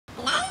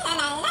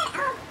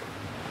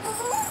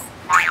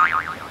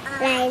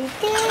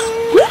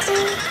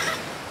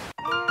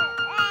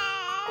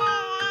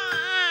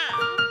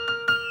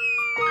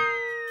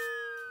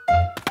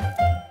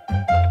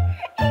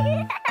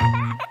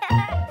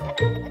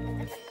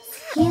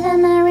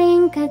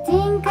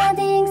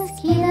Skidamarink-a-dink-a-dink,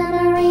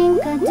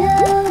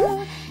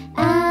 Skidamarink-a-doo.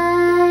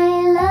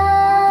 I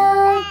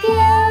love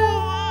you.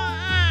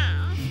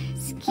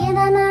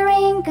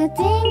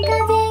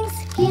 Skidamarink-a-dink-a-dink,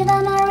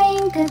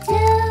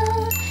 Skidamarink-a-doo.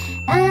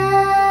 I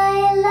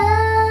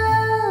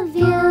love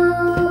you.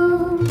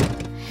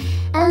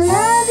 I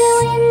love you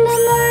in the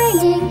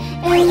morning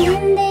and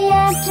in the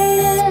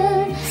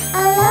afternoon. I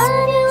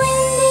love you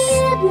in the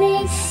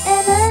evening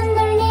and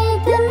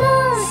underneath the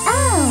moon.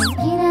 Oh,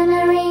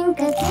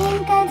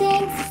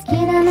 Skidamarink-a-dink-a-dink,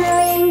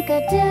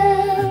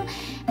 Skidamarink-a-doo.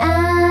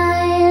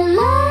 I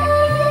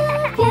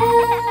love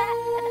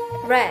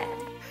you. Red.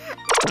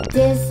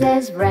 This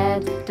is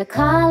red, the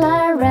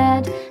color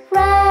red.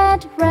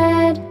 Red,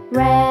 red,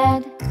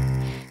 red.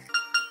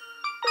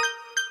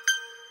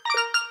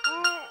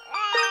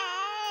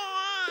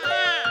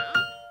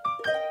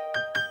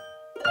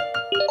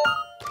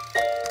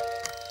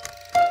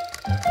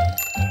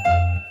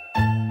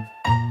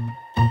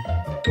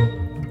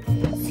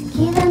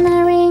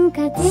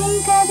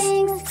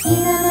 Skidamarink-a-dink-a-dink,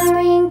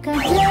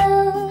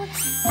 Skidamarink-a-doo.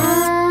 I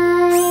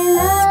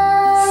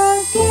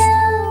love you.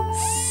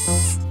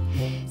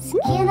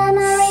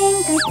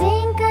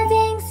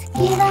 Skidamarink-a-dink-a-dink,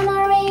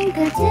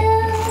 Skidamarink-a-doo.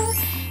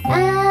 I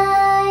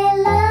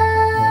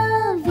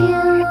love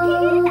you.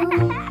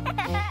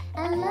 I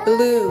love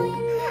Blue.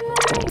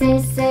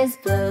 This is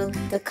blue,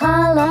 the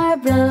color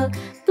blue.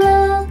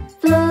 Blue,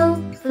 blue,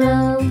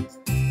 blue.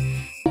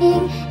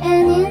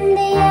 And in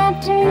the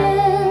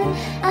afternoon,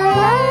 I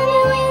love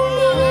you in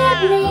the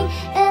evening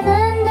and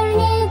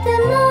underneath the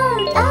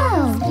moon.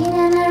 Oh,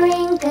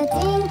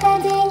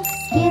 Skidamarink-a-dink-a-dink,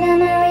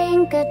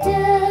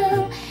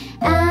 Skidamarink-a-doo.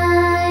 I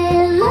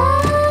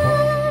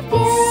love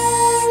you.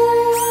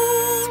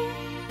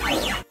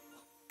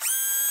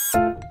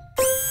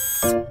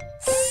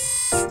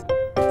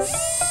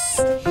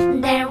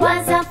 There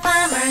was a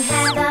farmer,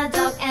 had a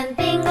dog, and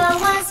Bingo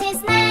was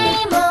his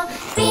name. Oh,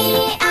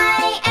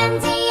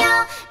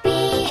 B-I-N-G-O,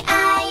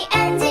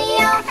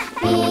 B-I-N-G-O,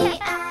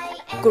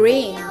 B-I-N-G-O.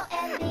 Green.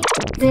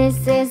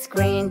 This is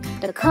green,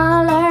 the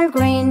color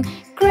green.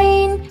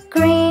 Green,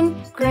 green,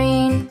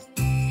 green.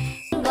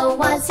 Bingo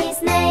was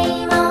his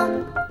name. Oh.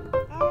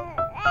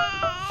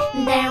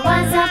 There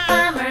was a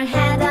farmer,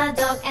 had a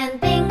dog, and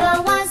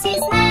Bingo was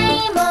his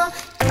name. Oh.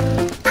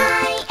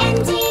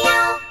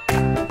 I-N-G-O,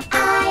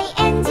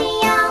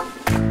 I-N-G-O,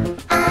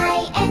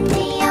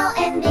 I-N-G-O,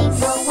 and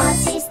Bingo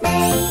was his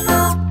name.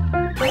 Oh.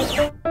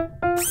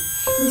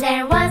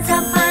 There was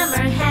a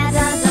farmer, had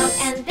a dog,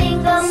 and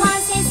Bingo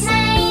was his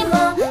name.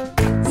 Oh.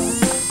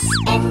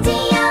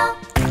 N-G-O,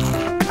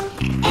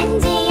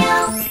 N-G-O,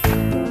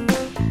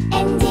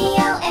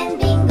 N-G-O, and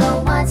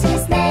Bingo was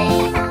his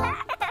name. Oh.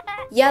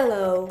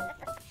 Yellow.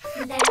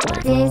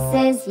 This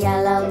is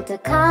yellow, the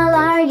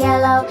color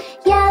yellow.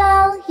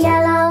 Yellow,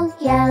 yellow,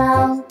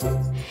 yellow.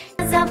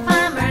 The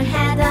farmer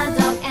had a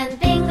dog, and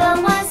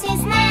Bingo was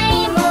his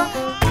name. Oh.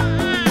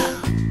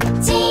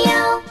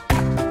 Geo,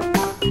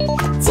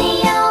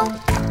 Geo,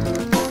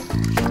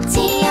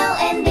 Geo,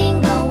 and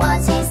Bingo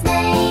was his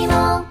name.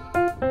 Oh.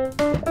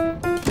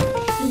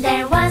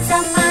 There was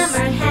a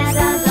farmer, had a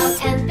dog,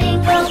 and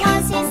Bingo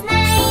was his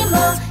name.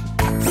 Oh.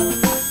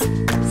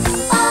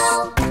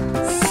 Oh,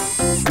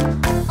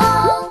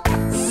 oh,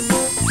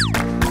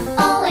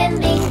 oh, and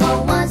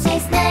Bingo was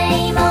his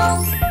name.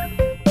 Oh.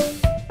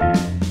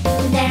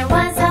 There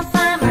was a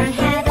farmer,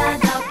 had a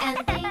dog,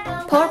 and Bingo was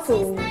his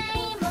Purple.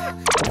 name. Oh.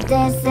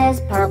 This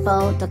is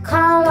purple, the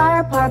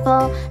color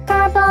purple.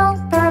 Purple,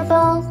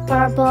 purple,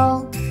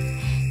 purple.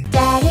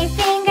 Daddy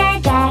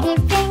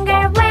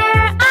finger,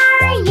 where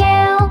are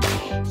you?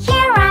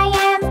 Here I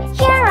am,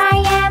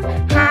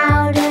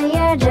 how do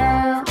you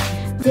do?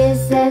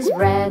 This is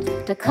red,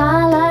 the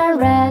color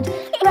red.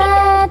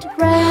 Red,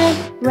 red,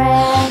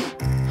 red.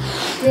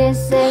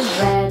 This is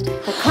red,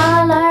 the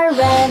color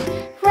red.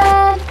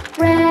 Red,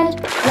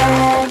 red,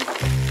 red.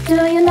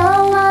 Do you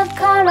know what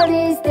color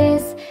is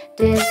this?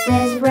 This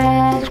is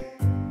red.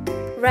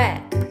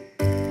 Red.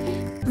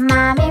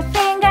 Mommy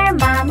finger,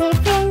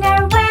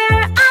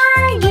 where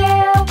are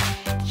you?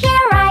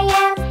 Here I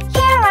am,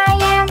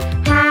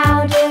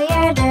 how do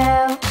you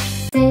do?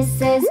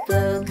 This is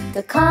blue,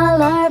 the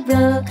color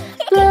blue.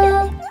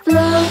 Blue,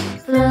 blue,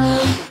 blue.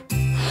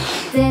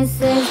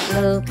 This is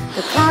blue,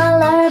 the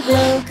color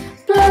blue.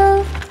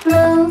 Blue,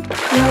 blue,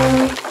 blue.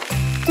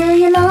 Do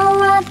you know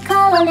what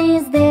color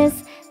is this?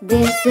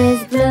 This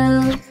is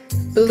blue.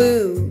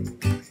 Blue.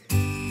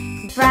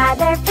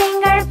 Brother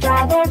finger,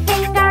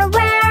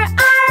 where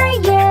are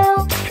you?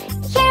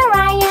 Here I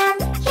am,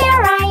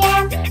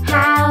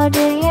 how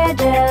do you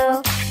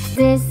do?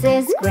 This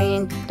is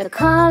green, the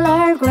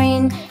color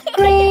green.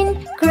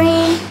 Green,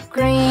 green,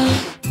 green.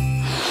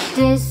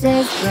 This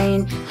is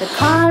green, the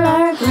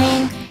color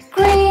green.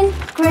 Green,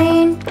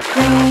 green,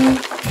 green.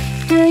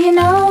 Do you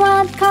know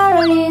what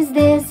color is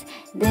this?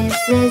 This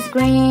is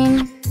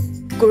green.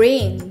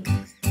 Green.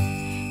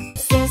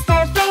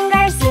 Sister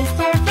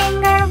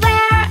finger,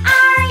 where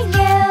are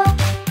you?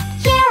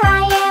 Here I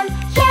am,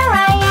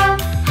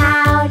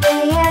 how do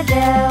you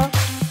do?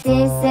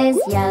 This is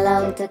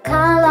yellow, the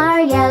color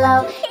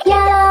yellow.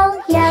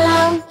 Yellow,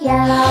 yellow,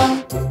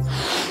 yellow.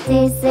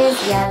 This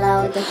is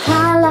yellow, the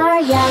color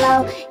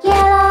yellow.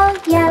 Yellow,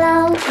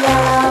 yellow,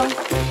 yellow.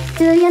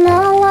 Do you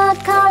know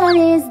what color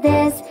is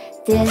this?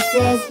 This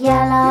is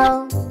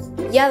yellow.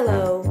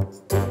 Yellow.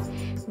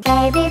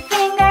 Baby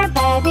finger,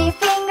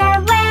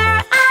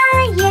 where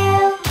are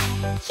you?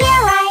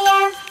 Here I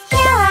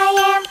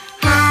am,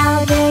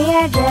 how do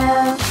you do?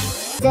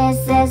 This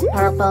is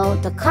purple,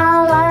 the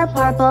color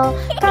purple.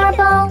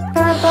 Purple,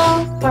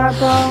 purple,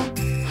 purple.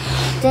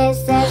 This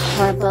is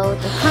purple,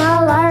 the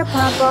color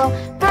purple.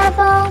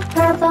 Purple,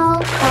 purple,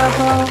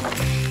 purple.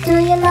 Do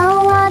you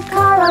know what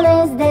color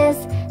is this?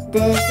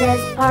 This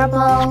is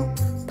purple.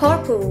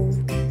 Purple.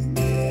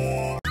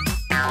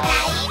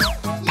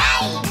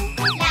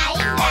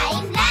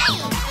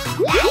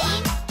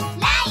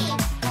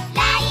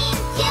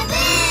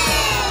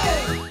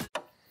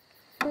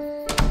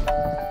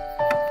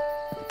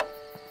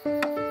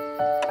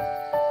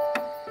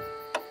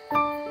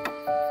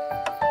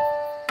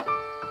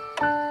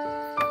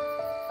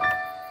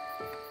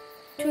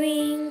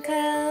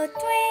 Twinkle,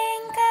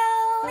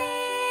 twinkle,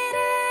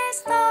 little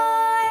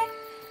star,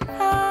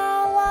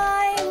 how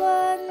I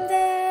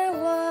wonder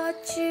what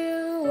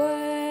you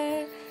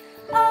were.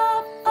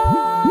 Up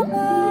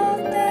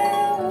above the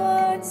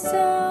world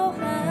so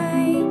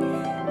high,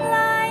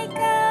 like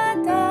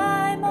a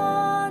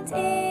diamond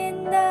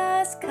in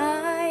the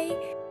sky.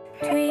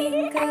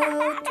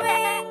 Twinkle,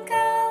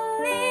 twinkle,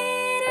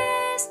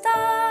 little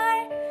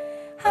star,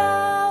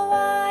 how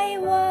I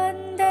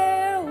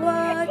wonder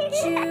what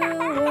you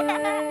were.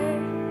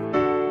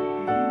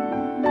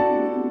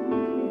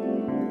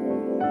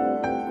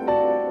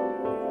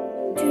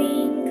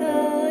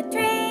 Twinkle,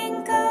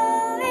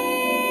 twinkle,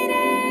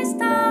 little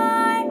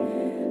star,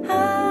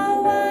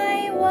 how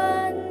I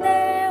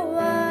wonder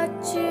what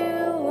you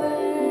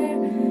were.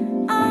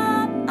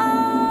 Up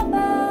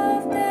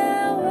above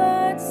the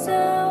world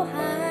so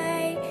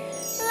high,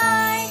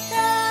 like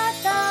a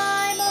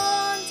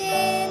diamond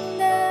in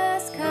the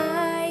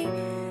sky.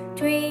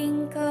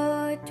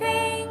 Twinkle,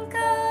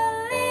 twinkle,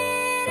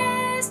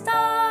 little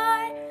star,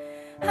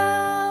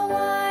 how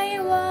I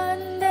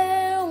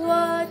wonder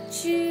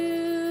what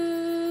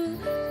you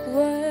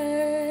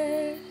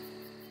were.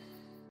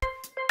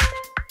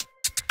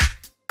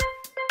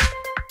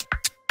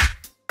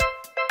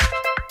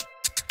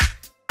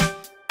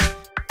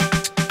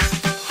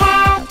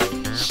 Head,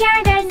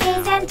 shoulders,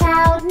 knees and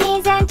toes,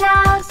 knees and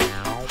toes.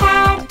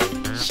 Head,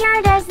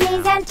 shoulders,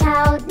 knees and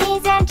toes,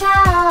 knees and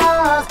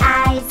toes.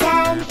 Eyes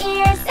and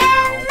ears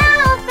and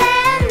mouth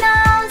and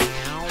nose.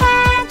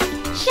 Head,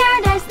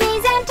 shoulders,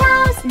 knees and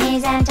toes,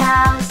 knees and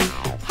toes.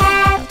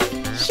 Head,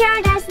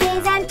 shoulders,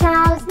 knees and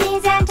toes,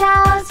 knees and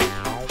toes.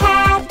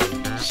 Head,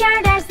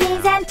 shoulders,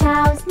 knees and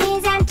toes,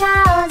 knees and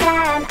toes.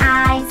 And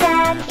eyes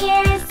and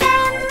ears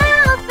and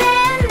mouth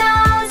and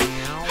nose.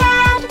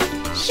 Head,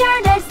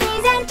 shoulders,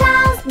 knees and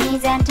toes,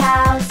 knees and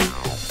toes.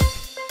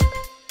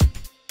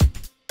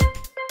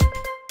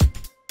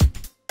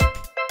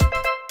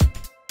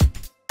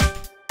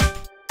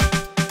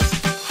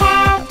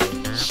 Head,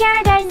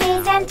 shoulders,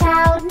 knees and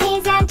toes,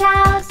 knees and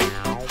toes.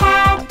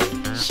 Head,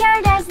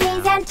 shoulders,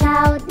 knees and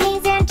toes,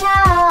 knees and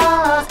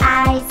toes.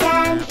 Eyes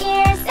and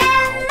ears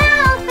and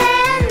mouth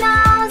and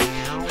nose.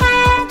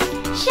 Head,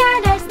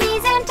 shoulders,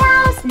 knees and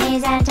toes,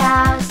 knees and toes.